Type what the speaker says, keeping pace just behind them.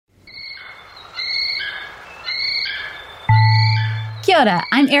ora,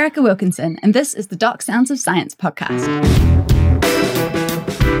 I'm Erica Wilkinson, and this is the Doc Sounds of Science podcast.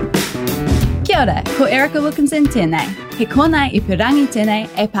 Kia ora, ko Erica Wilkinson tēnei. He kōnei I purangi tēnei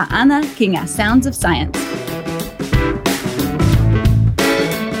e pā ana ki ngā Sounds of Science.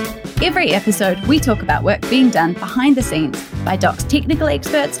 Every episode, we talk about work being done behind the scenes by Doc's technical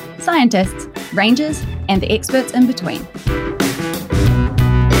experts, scientists, rangers, and the experts in between.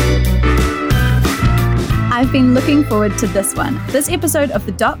 I've been looking forward to this one. This episode of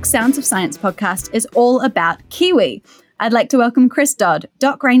the Doc Sounds of Science podcast is all about Kiwi. I'd like to welcome Chris Dodd,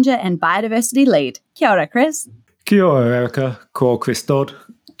 Doc Ranger and Biodiversity Lead. Kia ora, Chris. Kia ora, Erica. Ko Chris Dodd,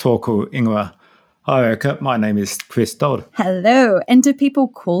 tōku ingoa. Hi, Erica. My name is Chris Dodd. Hello. And do people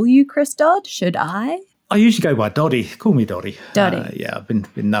call you Chris Dodd? Should I? I usually go by Doddy. Call me Doddy. Doddy. Yeah, I've been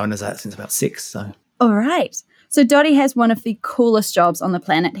known as that since about 6. So. All right. So Doddy has one of the coolest jobs on the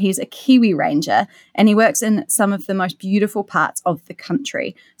planet. He's a Kiwi Ranger, and he works in some of the most beautiful parts of the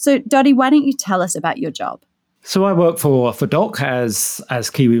country. So Doddy, why don't you tell us about your job? So I work for Doc as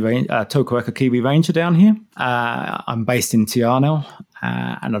Kiwi Tokarewa Kiwi Ranger down here. I'm based in Te Anau,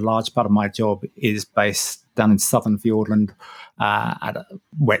 and a large part of my job is based down in southern Fiordland at a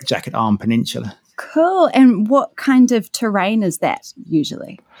Wet Jacket Arm Peninsula. Cool. And what kind of terrain is that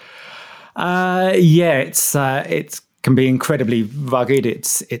usually? It can be incredibly rugged.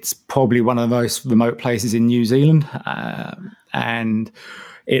 It's probably one of the most remote places in New Zealand, and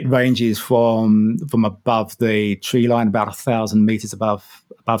it ranges from above the tree line, about 1,000 metres above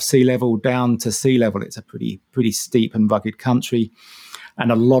sea level, down to sea level. It's a pretty steep and rugged country,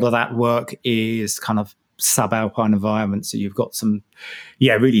 and a lot of that work is kind of subalpine environment. So you've got some,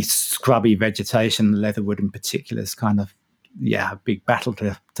 really scrubby vegetation. Leatherwood in particular is kind of a big battle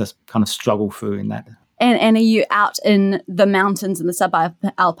to kind of struggle through in that. And are you out in the mountains in the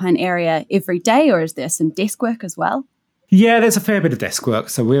subalpine area every day, or is there some desk work as well? Yeah, there's a fair bit of desk work.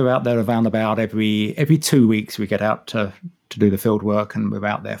 So we're out there around about every 2 weeks. We get out to do the field work, and we're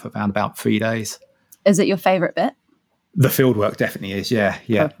out there for around about 3 days. Is it your favourite bit? The field work definitely is. Yeah.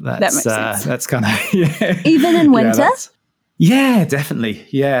 Oh, that makes sense. That's kind of Even in winter. Yeah, definitely.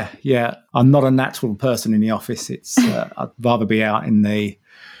 Yeah. I'm not a natural person in the office. It's I'd rather be out in the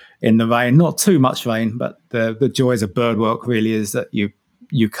rain. Not too much rain, but the joys of bird work really is that you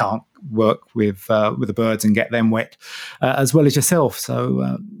can't work with the birds and get them wet as well as yourself. So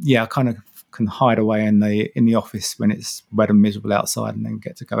I kind of can hide away in the office when it's wet and miserable outside, and then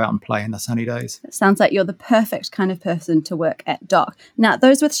get to go out and play in the sunny days. It sounds like you're the perfect kind of person to work at Doc. Now,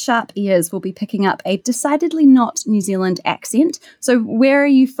 those with sharp ears will be picking up a decidedly not New Zealand accent. So where are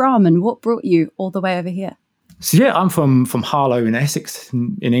you from, and what brought you all the way over here? So I'm from Harlow in Essex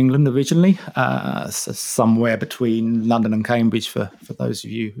in England originally, so somewhere between London and Cambridge for those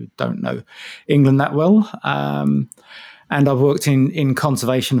of you who don't know England that well. And I've worked in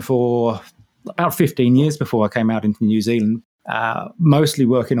conservation for about 15 years before I came out into New Zealand, mostly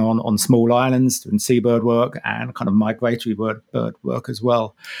working on small islands, doing seabird work and kind of migratory bird work as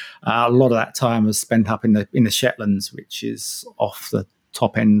well. A lot of that time was spent up in the Shetlands, which is off the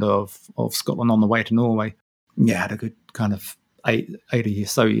top end of Scotland on the way to Norway. Yeah, I had a good kind of 80 or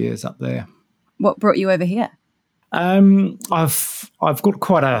so years up there. What brought you over here? I've got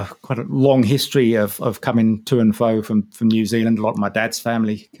quite a long history of coming to and fro from New Zealand. A lot of my dad's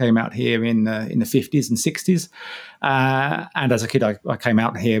family came out here in the 50s and 60s, and as a kid, I came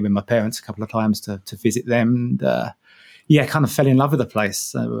out here with my parents a couple of times to visit them. And, kind of fell in love with the place.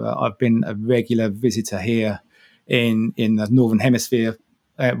 So I've been a regular visitor here in the Northern Hemisphere.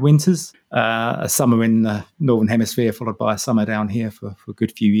 Winters, a summer in the Northern Hemisphere, followed by a summer down here for a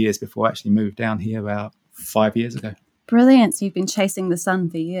good few years before I actually moved down here about 5 years ago. Brilliant. So you've been chasing the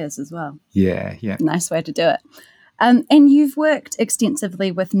sun for years as well. Yeah. Nice way to do it. And you've worked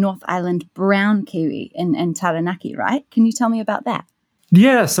extensively with North Island brown kiwi in Taranaki, right? Can you tell me about that?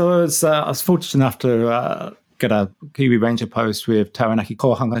 Yeah, so I was fortunate enough to get a Kiwi Ranger post with Taranaki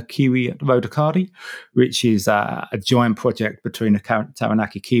Kohanga Kiwi at Rotakari, which is a joint project between the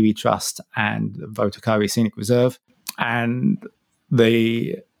Taranaki Kiwi Trust and the Rotakari Scenic Reserve. And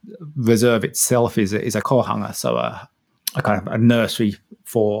the reserve itself is a kohanga, so a kind of a nursery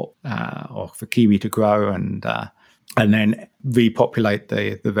for kiwi to grow and then repopulate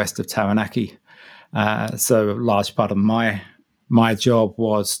the rest of Taranaki. So a large part of my job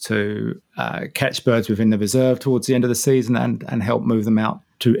was to catch birds within the reserve towards the end of the season and help move them out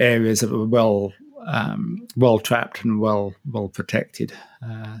to areas that were well trapped and well protected.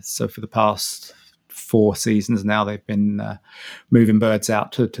 So for the past 4 seasons now they've been moving birds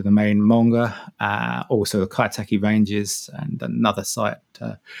out to the main Monga, also the Kaitaki Ranges, and another site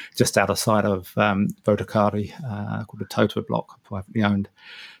just outside of Votakari called the Totowa Block, a privately owned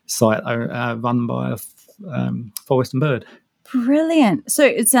site run by Forest and Bird. Brilliant. So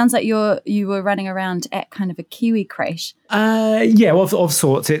it sounds like you were running around at kind of a Kiwi creche. Yeah, of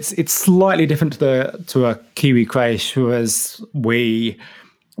sorts. It's slightly different to a Kiwi creche, whereas we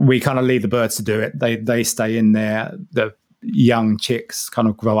kind of leave the birds to do it. They stay in there. The young chicks kind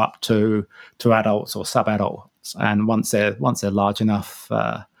of grow up to adults or sub-adults, and once they're large enough,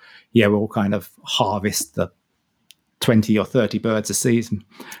 we'll kind of harvest the 20 or 30 birds a season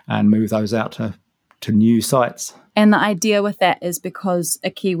and move those out to new sites. And the idea with that is because a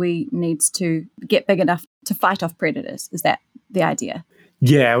Kiwi needs to get big enough to fight off predators. Is that the idea?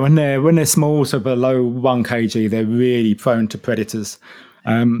 Yeah, when they're small, so below 1 kg, they're really prone to predators.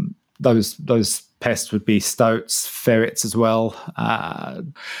 Those pests would be stoats, ferrets as well.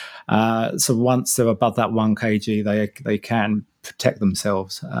 So once they're above that 1 kg, they can protect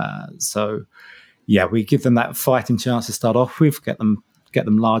themselves. We give them that fighting chance to start off with, get them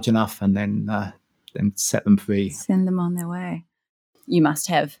large enough, and then set them free. Send them on their way. You must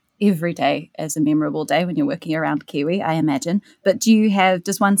have every day as a memorable day when you're working around Kiwi, I imagine. But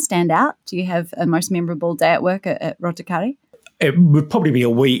does one stand out? Do you have a most memorable day at work at Rotakari? It would probably be a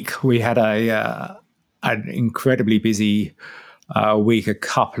week. We had an incredibly busy week a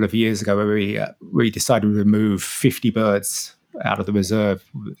couple of years ago where we decided to remove 50 birds out of the reserve.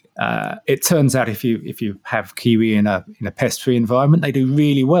 It turns out if you have Kiwi in a pest-free environment, they do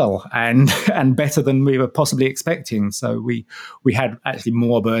really well and better than we were possibly expecting. So we had actually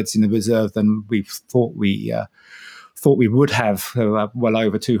more birds in the reserve than we thought we would have. Well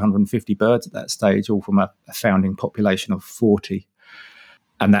over 250 birds at that stage, all from a founding population of 40,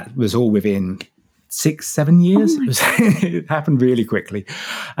 and that was all within 6-7 years. It happened really quickly,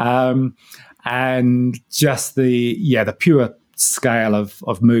 and just the pure scale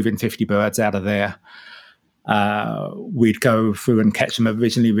of moving 50 birds out of there. We'd go through and catch them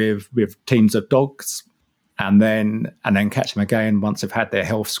originally with teams of dogs, and then catch them again once they've had their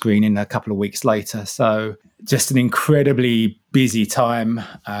health screening a couple of weeks later. So just an incredibly busy time.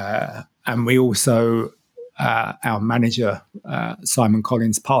 And we also, our manager, Simon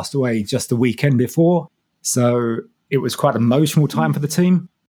Collins, passed away just the weekend before. So it was quite an emotional time for the team.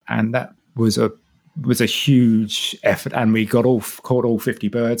 And that was a huge effort, and we caught all 50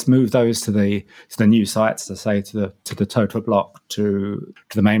 birds, moved those to the new sites, to the Totowa Block, to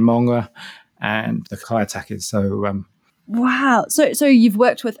the main Monga and the Kaitaki. So wow. So you've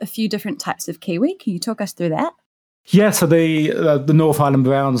worked with a few different types of Kiwi. Can you talk us through that? Yeah, so the North Island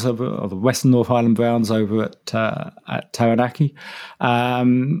Browns or the Western North Island Browns over at Taranaki.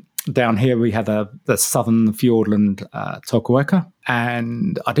 Down here we had the Southern Fiordland Tokoeka,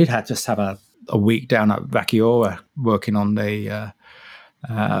 and I did have a week down at Rakiora working on the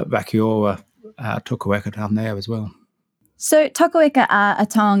Rakiora Tokoeka down there as well. So Tokoeka are a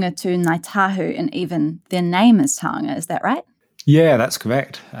taonga to Ngāi Tahu, and even their name is taonga, is that right? Yeah, that's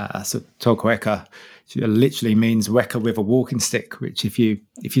correct. So Tokoeka literally means weka with a walking stick, which if you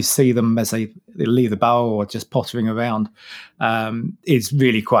see them as they leave the bower or just pottering around, is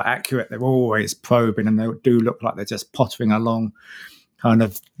really quite accurate. They're always probing, and they do look like they're just pottering along, kind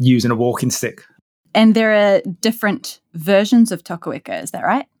of using a walking stick. And there are different versions of Tokoeka, is that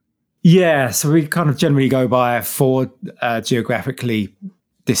right? Yeah, so we kind of generally go by 4 geographically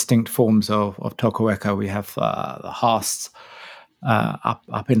distinct forms of Tokoeka. We have the Haast,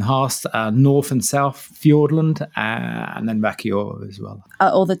 up in Haast, North and South Fiordland, and then Rakiora as well.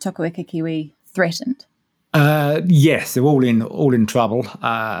 Are all the Tokoeka Kiwi threatened? Yes, they're all in trouble.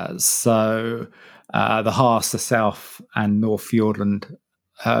 So the Haast, the South and North Fiordland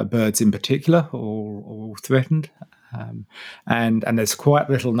birds in particular, all threatened. And there's quite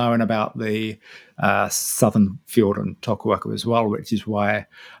little known about the Southern Fiordland Tokoeka as well, which is why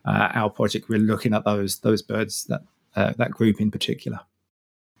our project, we're looking at those birds, that group in particular.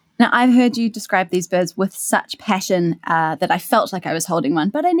 Now, I've heard you describe these birds with such passion that I felt like I was holding one,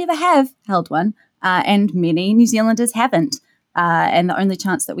 but I never have held one, and many New Zealanders haven't. And the only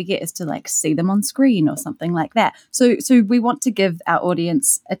chance that we get is to see them on screen or something like that. So we want to give our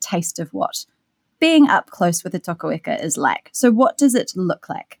audience a taste of what being up close with a tokoeka is like. So what does it look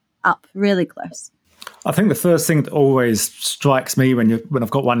like up really close? I think the first thing that always strikes me when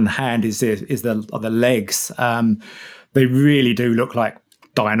I've got one in hand is the legs. They really do look like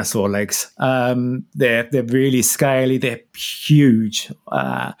dinosaur legs. They're really scaly. They're huge.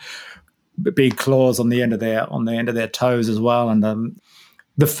 Big claws on the end of their toes as well, and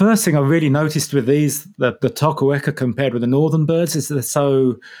The first thing I really noticed with these, the tokoeka compared with the northern birds, is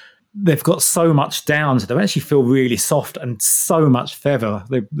they've got so much down, so they actually feel really soft and so much feather.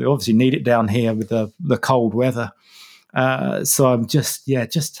 They obviously need it down here with the cold weather. So I'm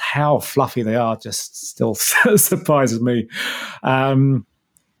just how fluffy they are just still surprises me. And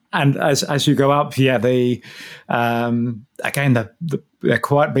as you go up, they again they're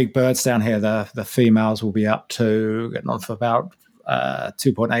quite big birds down here. The females will be up to getting on for about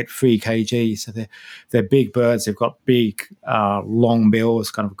 2.83 kg. So they're big birds. They've got big long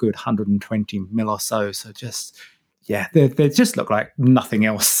bills, kind of a good 120 mil or so. So just they just look like nothing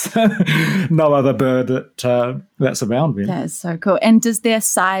else. No other bird that's around, really. That is so cool. And does their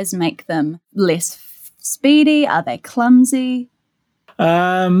size make them less speedy? Are they clumsy?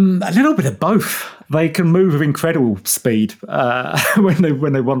 A little bit of both. They can move with incredible speed when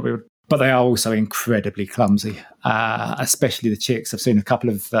they want to, but they are also incredibly clumsy, especially the chicks. I've seen a couple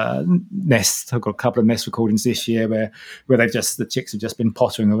of nests. I've got a couple of nest recordings this year where the chicks have just been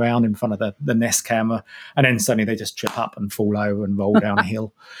pottering around in front of the nest camera, and then suddenly they just trip up and fall over and roll down a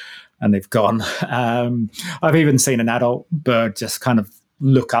hill, and they've gone. I've even seen an adult bird just kind of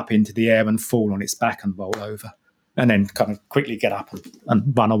look up into the air and fall on its back and roll over, and then kind of quickly get up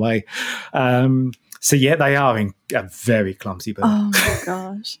and run away. So they are a very clumsy bird. Oh my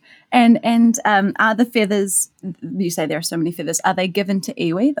gosh! And are the feathers? You say there are so many feathers. Are they given to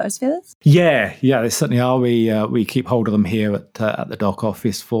iwi? Those feathers? Yeah, they certainly are. We keep hold of them here at the dock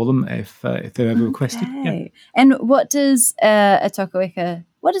office for them if they're ever requested. Yeah. And what does a tokoeka?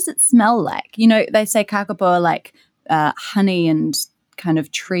 What does it smell like? They say kakapo are like honey and kind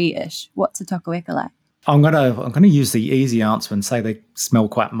of tree-ish. What's a tokoeka like? I'm gonna use the easy answer and say they smell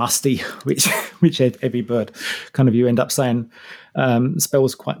quite musty, which every bird kind of you end up saying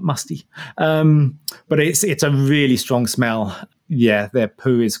smells quite musty. But it's a really strong smell. Yeah, their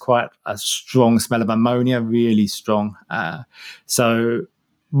poo is quite a strong smell of ammonia, really strong. So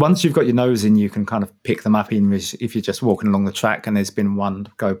once you've got your nose in, you can kind of pick them up if you're just walking along the track and there's been one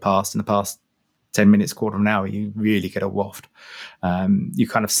go past in the past 10 minutes, quarter of an hour, you really get a waft. You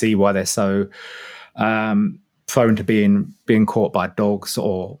kind of see why they're so prone to being caught by dogs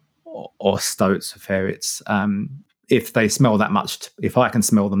or stoats or ferrets. If they smell that much, if I can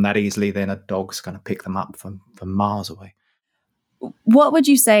smell them that easily, then a dog's going to pick them up from miles away. What would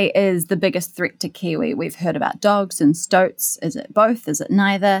you say is the biggest threat to kiwi? We've heard about dogs and stoats. Is it both? Is it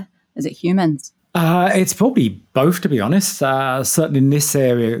neither? Is it humans? It's probably both, to be honest. Certainly in this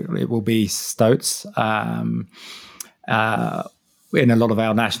area, it will be stoats. In a lot of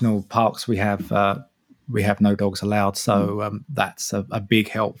our national parks, we have no dogs allowed, so that's a big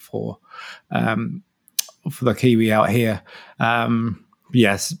help for the kiwi out here.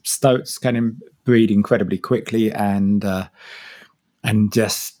 Yes, stoats can breed incredibly quickly and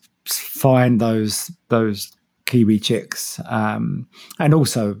just find those kiwi chicks, and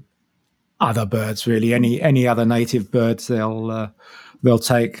also other birds. Really, any other native birds they'll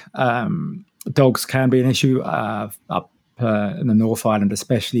take. Dogs can be an issue up in the North Island,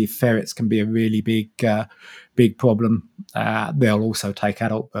 especially. Ferrets can be a really big problem. They'll also take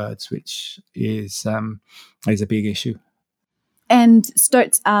adult birds, which is a big issue. And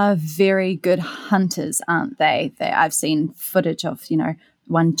stoats are very good hunters, aren't they? I've seen footage of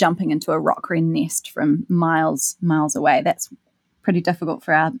one jumping into a rock wren nest from miles away. That's pretty difficult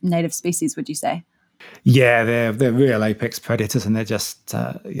for our native species, would you say? Yeah, they're real apex predators, and they're just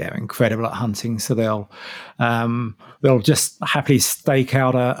incredible at hunting. So they'll just happily stake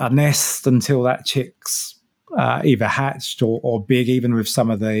out a nest until that chick's either hatched or big. Even with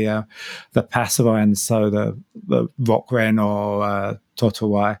some of the passerines, so the rock wren or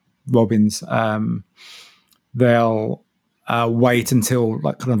totowai robins, they'll wait until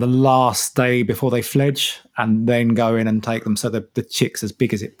like kind of the last day before they fledge, and then go in and take them. So the chick's as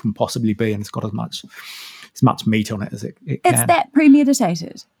big as it can possibly be, and it's got as much meat on it as it can. It's that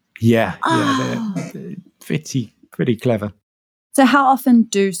premeditated. Yeah, they're pretty clever. So how often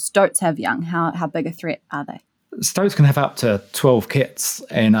do stoats have young? How big a threat are they? Stoats can have up to 12 kits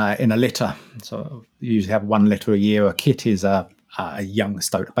in a litter. So you usually have one litter a year. A kit is a young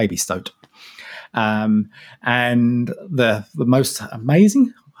stoat, a baby stoat. And the most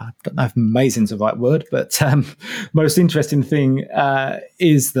amazing, I don't know if amazing is the right word, but most interesting thing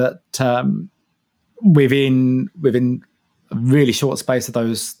is that within a really short space of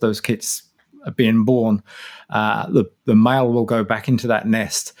those kits being born, the male will go back into that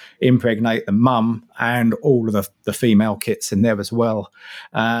nest, impregnate the mum and all of the female kits in there as well.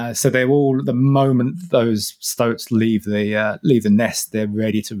 So they're all, the moment those stoats leave the nest, they're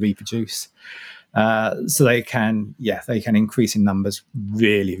ready to reproduce. So they can increase in numbers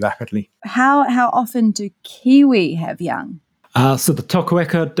really rapidly. How often do kiwi have young? So the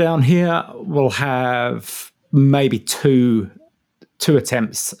tokoeka down here will have maybe two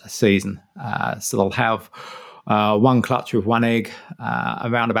attempts a season. So they'll have one clutch with one egg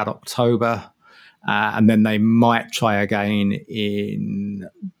around about October, and then they might try again in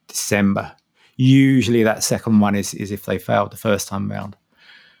December. Usually that second one is if they failed the first time round.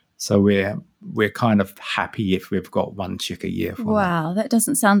 So we're kind of happy if we've got one chick a year. Wow, that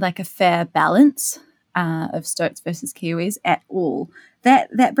doesn't sound like a fair balance of stoats versus kiwis at all.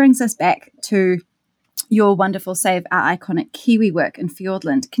 That brings us back to your wonderful Save Our Iconic Kiwi work in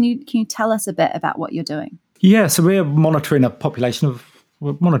Fiordland. Can you tell us a bit about what you're doing? Yeah, so we're monitoring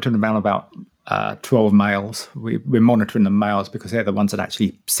around about 12 males. We're monitoring the males because they're the ones that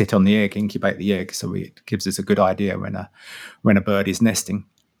actually sit on the egg, incubate the egg. So it gives us a good idea when a bird is nesting.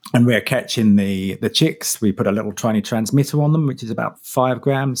 And we're catching the chicks. We put a little tiny transmitter on them, which is about 5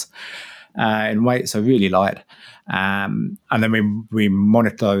 grams in weight, so really light. And then we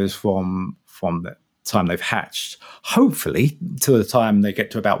monitor those from the time they've hatched, hopefully to the time they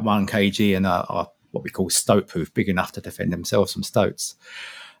get to about 1 kg and are what we call stoat proof, big enough to defend themselves from stoats.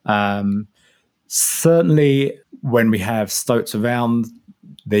 Certainly when we have stoats around,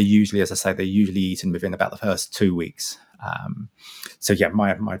 they're usually eaten within about the first 2 weeks. So yeah,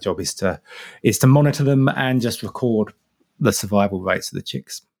 my job is to monitor them and just record the survival rates of the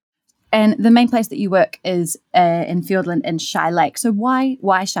chicks. And the main place that you work is in Fiordland in Shy Lake. So why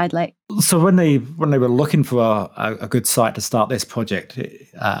Shy Lake? So when they were looking for a good site to start this project,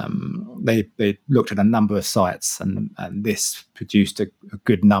 they looked at a number of sites, and this produced a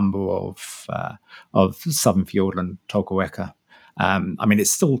good number of southern Fiordland tokoeka. I mean,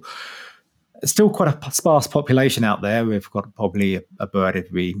 it's still quite a sparse population out there. We've got probably a bird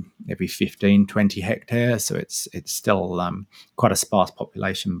every 15, 20 hectares, so it's still quite a sparse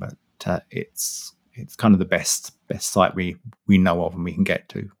population, but it's kind of the best site we know of and we can get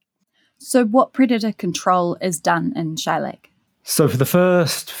to. So what predator control is done in Shy Lake? So for the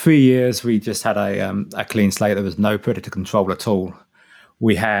first 3 years, we just had a clean slate. There was no predator control at all.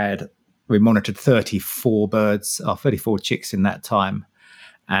 We monitored 34 birds, or 34 chicks in that time,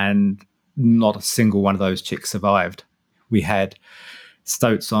 and not a single one of those chicks survived. We had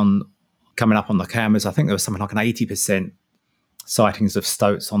stoats coming up on the cameras. I think there was something like an 80% sightings of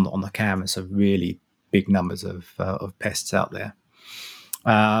stoats on the cameras, so really big numbers of pests out there.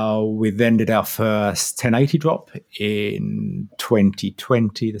 We then did our first 1080 drop in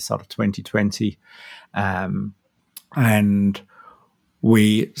 2020, the start of 2020, and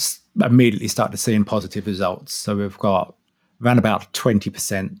we immediately started seeing positive results. So we've got around about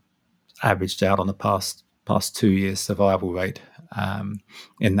 20% averaged out on the past 2 years survival rate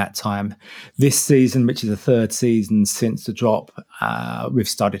in that time. This season, which is the third season since the drop, we've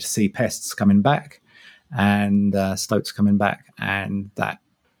started to see pests coming back and stoats coming back, and that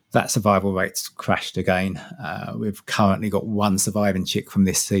survival rate's crashed again. We've currently got one surviving chick from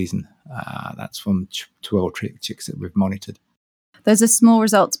this season. That's from 12 chicks that we've monitored. Those are small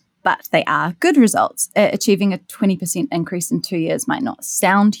results, but they are good results. Achieving a 20% increase in 2 years might not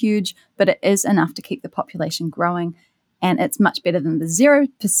sound huge, but it is enough to keep the population growing. And it's much better than the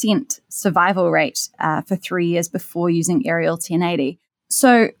 0% survival rate for 3 years before using aerial 1080.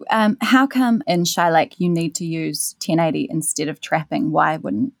 So how come in Shy Lake you need to use 1080 instead of trapping? Why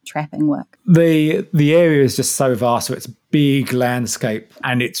wouldn't trapping work? The area is just so vast, so it's a big landscape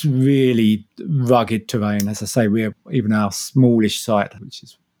and it's really rugged terrain. As I say, even our smallish site, which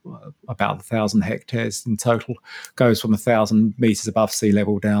is about 1,000 hectares in total, goes from 1,000 meters above sea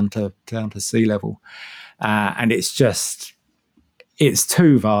level down to sea level, and it's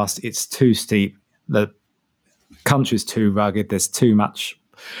too vast, it's too steep, the country's too rugged, there's too much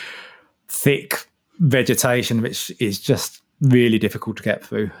thick vegetation, which is just really difficult to get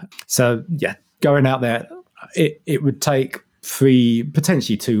through. So yeah, going out there, it would take 3,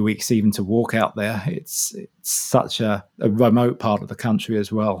 potentially 2 weeks even to walk out there. It's such a remote part of the country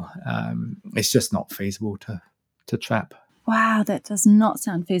as well. It's just not feasible to trap. Wow, that does not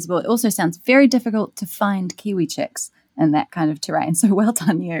sound feasible. It also sounds very difficult to find kiwi chicks in that kind of terrain. So well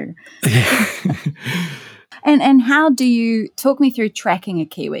done you. And how do you talk me through tracking a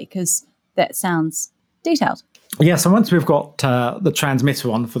kiwi? Because that sounds detailed. Yeah, so once we've got the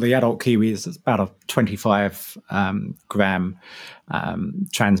transmitter on for the adult kiwis, it's about a 25 gram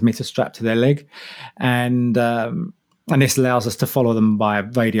transmitter strapped to their leg, and this allows us to follow them by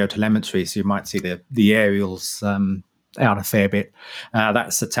radio telemetry. So you might see the aerials out a fair bit.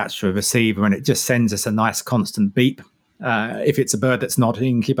 That's attached to a receiver, and it just sends us a nice constant beep If it's a bird that's not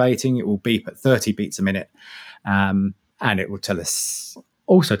incubating, it will beep at 30 beats a minute. And it will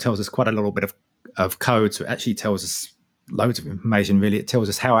also tells us quite a little bit of code. So it actually tells us loads of information, really. It tells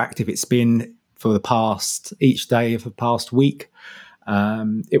us how active it's been for each day of the past week.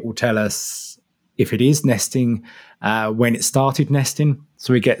 It will tell us if it is nesting, when it started nesting.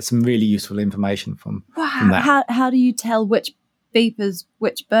 So we get some really useful information from that. How do you tell which beep is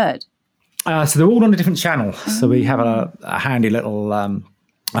which bird? So they're all on a different channel. So we have a handy little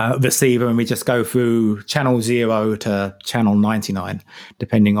receiver, and we just go through channel 0 to channel 99,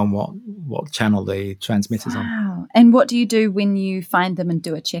 depending on what channel the transmitter's on. Wow. And what do you do when you find them and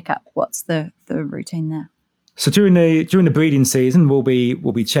do a checkup? What's the routine there? So during the breeding season, we'll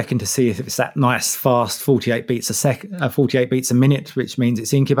be checking to see if it's that nice fast 48 beats a minute, which means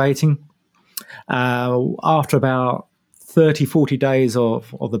it's incubating. After about 30, 40 days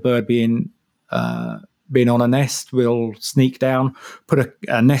of the bird being on a nest, we'll sneak down, put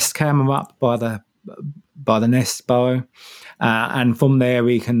a nest camera up by the nest burrow, and from there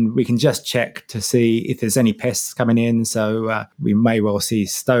we can just check to see if there's any pests coming in. So we may well see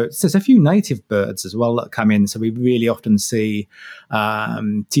stoats. There's a few native birds as well that come in. So we really often see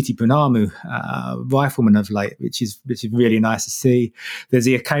titipunamu, rifleman of late, which is really nice to see. There's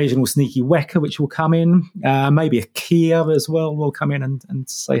the occasional sneaky weka which will come in. Maybe a kia as well will come in and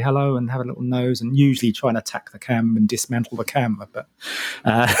say hello and have a little nose, and usually try and attack the cam and dismantle the camera. But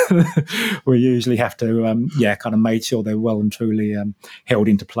we usually have to kind of make sure they're well and truly held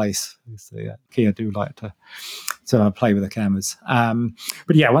into place. The kia do like to play with the cameras.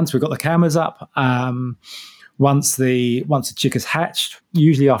 But yeah, once we've got the cameras up, once the chick is hatched,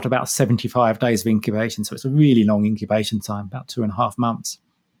 usually after about 75 days of incubation, so it's a really long incubation time, about 2.5 months,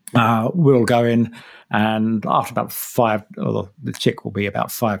 we'll go in, and after about the chick will be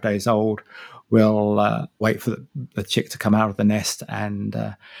about 5 days old, we'll wait for the chick to come out of the nest and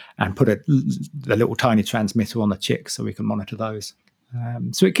put the little tiny transmitter on the chick so we can monitor those.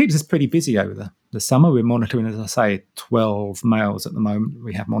 So it keeps us pretty busy over the summer. We're monitoring, as I say, 12 males at the moment.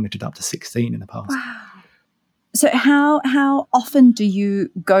 We have monitored up to 16 in the past. Wow. So how often do you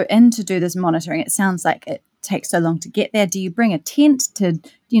go in to do this monitoring? It sounds like it takes so long to get there. Do you bring a tent to,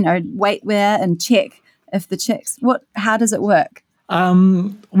 wait there and check if the chicks, how does it work?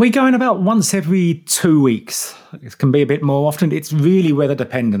 We go in about once every 2 weeks. It can be a bit more often. It's really weather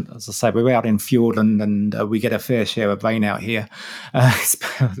dependent. As I say, we're out in Fjordland and we get a fair share of rain out here.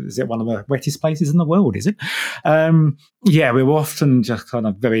 Is it one of the wettest places in the world, is it? We're often just kind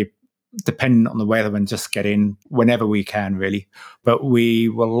of very dependent on the weather and just get in whenever we can, really. But we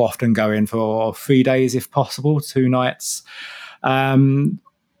will often go in for 3 days if possible, 2 nights.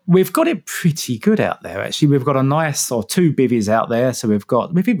 We've got it pretty good out there, actually. We've got 2 bivvies out there, so we've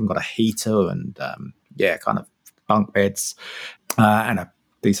even got a heater and kind of bunk beds and a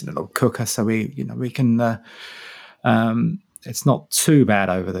decent little cooker. So we can. It's not too bad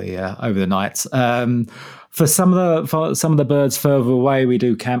over the nights. For some of the birds further away, we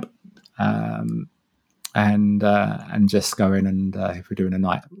do camp and just go in and if we're doing a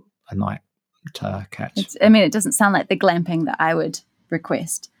night catch. It doesn't sound like the glamping that I would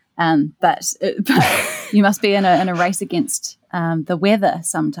request. But you must be in a race against the weather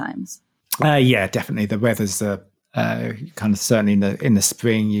sometimes. Yeah, definitely. The weather's kind of certainly in the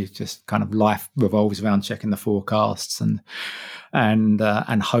spring. You just kind of life revolves around checking the forecasts and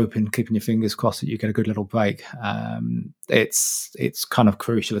hoping, keeping your fingers crossed that you get a good little break. It's kind of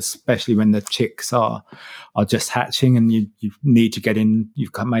crucial, especially when the chicks are just hatching and you need to get in. You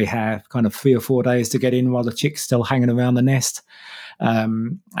may have kind of 3 or 4 days to get in while the chick's still hanging around the nest.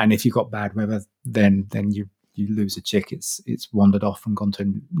 And if you've got bad weather, then you lose a chick. It's wandered off and gone to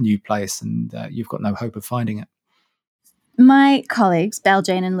a new place, and you've got no hope of finding it. My colleagues, Belle,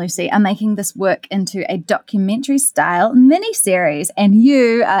 Jane and Lucy, are making this work into a documentary-style mini-series, and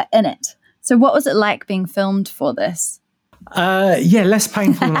you are in it. So what was it like being filmed for this? Less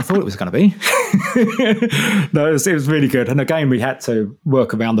painful than I thought it was going to be. No, it was really good. And again, we had to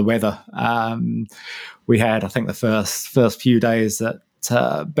work around the weather. We had, I think, the first few days that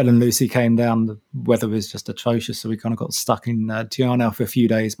Belle and Lucy came down, the weather was just atrocious, so we kind of got stuck in Tiana for a few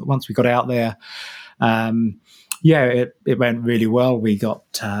days. But once we got out there, it went really well. We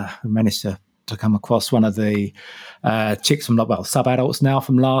managed to come across one of the chicks from, sub-adults now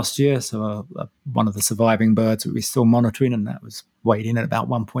from last year, so one of the surviving birds that we're still monitoring, and that was weighed in at about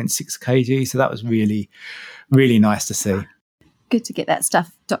 1.6 kg, so that was really, really nice to see. Good to get that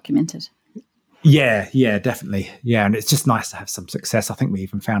stuff documented. Yeah, definitely. Yeah, and it's just nice to have some success. I think we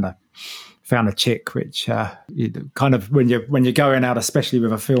even found a chick, which kind of when you're going out, especially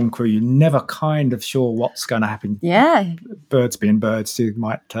with a film crew, you're never kind of sure what's going to happen. Yeah, birds being birds, who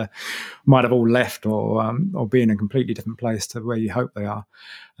might have all left or be in a completely different place to where you hope they are.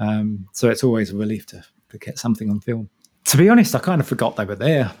 So it's always a relief to get something on film. To be honest, I kind of forgot they were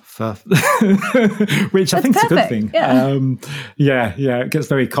there, which I think is a good thing. Yeah. It gets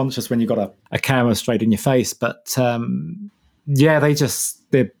very conscious when you've got a camera straight in your face. But they're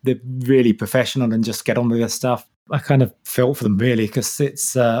really professional and just get on with their stuff. I kind of felt for them really because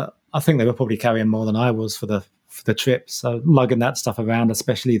it's. I think they were probably carrying more than I was for the trip. So lugging that stuff around,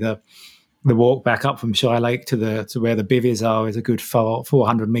 especially the walk back up from Shire Lake to where the bivvies are, is a good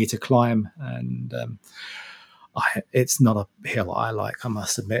 400-meter climb, and it's not a hill I like, I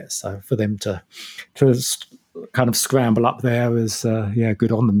must admit. So for them to kind of scramble up there is,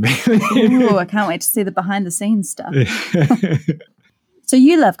 good on them, really. Ooh, I can't wait to see the behind-the-scenes stuff. So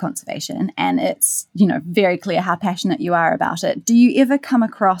you love conservation, and it's, very clear how passionate you are about it. Do you ever come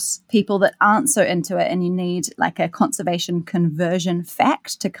across people that aren't so into it and you need like a conservation conversion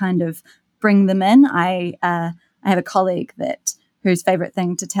fact to kind of bring them in? I have a colleague whose favourite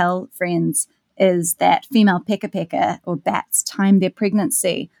thing to tell friends is that female pecker or bats time their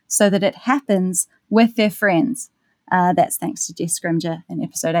pregnancy so that it happens with their friends. That's thanks to Jess Scrimger in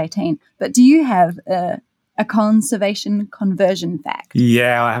episode 18. But do you have a conservation conversion fact?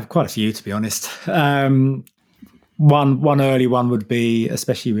 Yeah, I have quite a few, to be honest. One early one would be,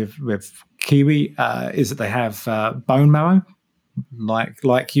 especially with Kiwi, is that they have bone marrow,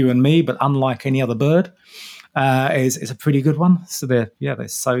 like you and me, but unlike any other bird. Is a pretty good one. So they're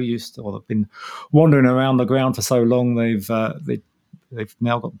so used to, or they've been wandering around the ground for so long, they've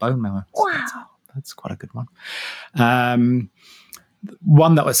now got bone marrow. Wow, so that's quite a good one.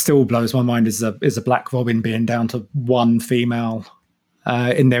 One that still blows my mind is a black robin being down to one female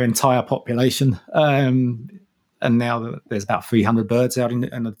in their entire population, and now there's about 300 birds out in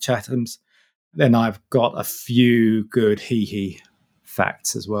the Chathams. Then I've got a few good hee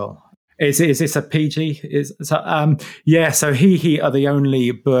facts as well. Is this a PG? So hee are the only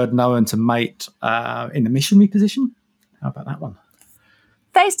bird known to mate in the missionary position. How about that one?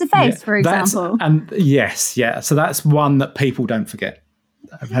 Face to face, for example. So that's one that people don't forget.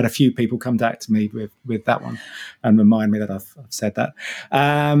 I've had a few people come back to me with that one and remind me that I've said that.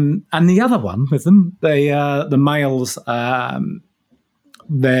 And the other one with them, the males,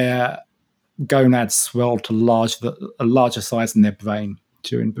 their gonads swell to a larger size than their brain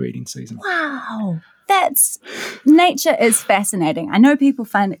during breeding season. Wow. Nature is fascinating. I know people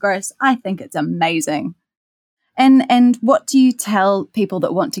find it gross. I think it's amazing. And what do you tell people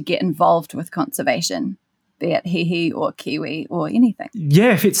that want to get involved with conservation, be it hee or Kiwi or anything?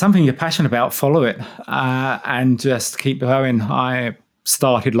 Yeah, if it's something you're passionate about, follow it and just keep going. I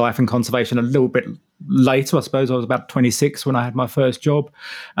started life in conservation a little bit later. I suppose I was about 26 when I had my first job,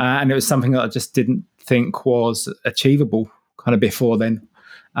 and it was something that I just didn't think was achievable kind of before then.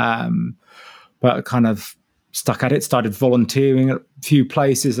 But kind of stuck at it, started volunteering at a few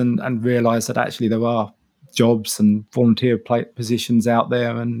places and realised that actually there are jobs and volunteer positions out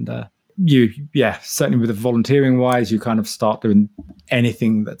there. And certainly with the volunteering wise, you kind of start doing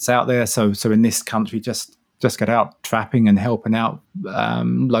anything that's out there. So in this country, just get out trapping and helping out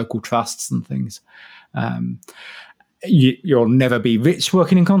local trusts and things. You'll never be rich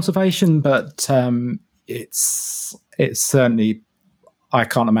working in conservation, but it's certainly, I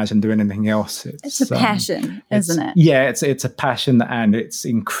can't imagine doing anything else. It's a passion, isn't it? Yeah, it's a passion and it's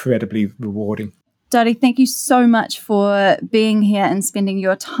incredibly rewarding. Dottie, thank you so much for being here and spending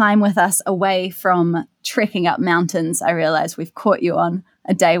your time with us away from trekking up mountains. I realise we've caught you on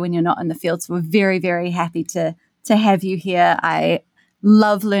a day when you're not in the field, so we're very, very happy to have you here. I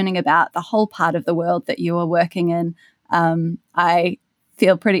love learning about the whole part of the world that you are working in. I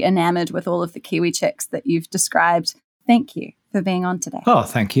feel pretty enamoured with all of the Kiwi chicks that you've described. Thank you for being on today. Oh,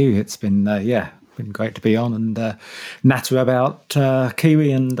 thank you. It's been been great to be on and natter about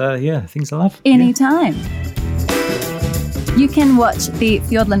Kiwi and things I love. Anytime. You can watch the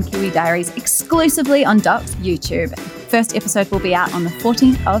Fiordland Kiwi Diaries exclusively on Doc's YouTube. First episode will be out on the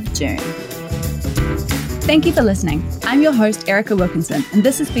 14th of June. Thank you for listening. I'm your host, Erica Wilkinson, and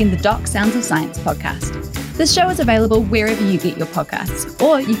this has been the Doc Sounds of Science podcast. This show is available wherever you get your podcasts,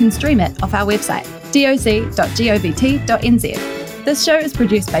 or you can stream it off our website, doc.govt.nz. This show is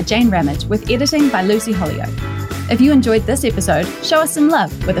produced by Jane Ramage with editing by Lucy Holyoke. If you enjoyed this episode, show us some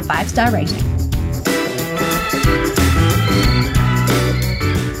love with a 5-star rating.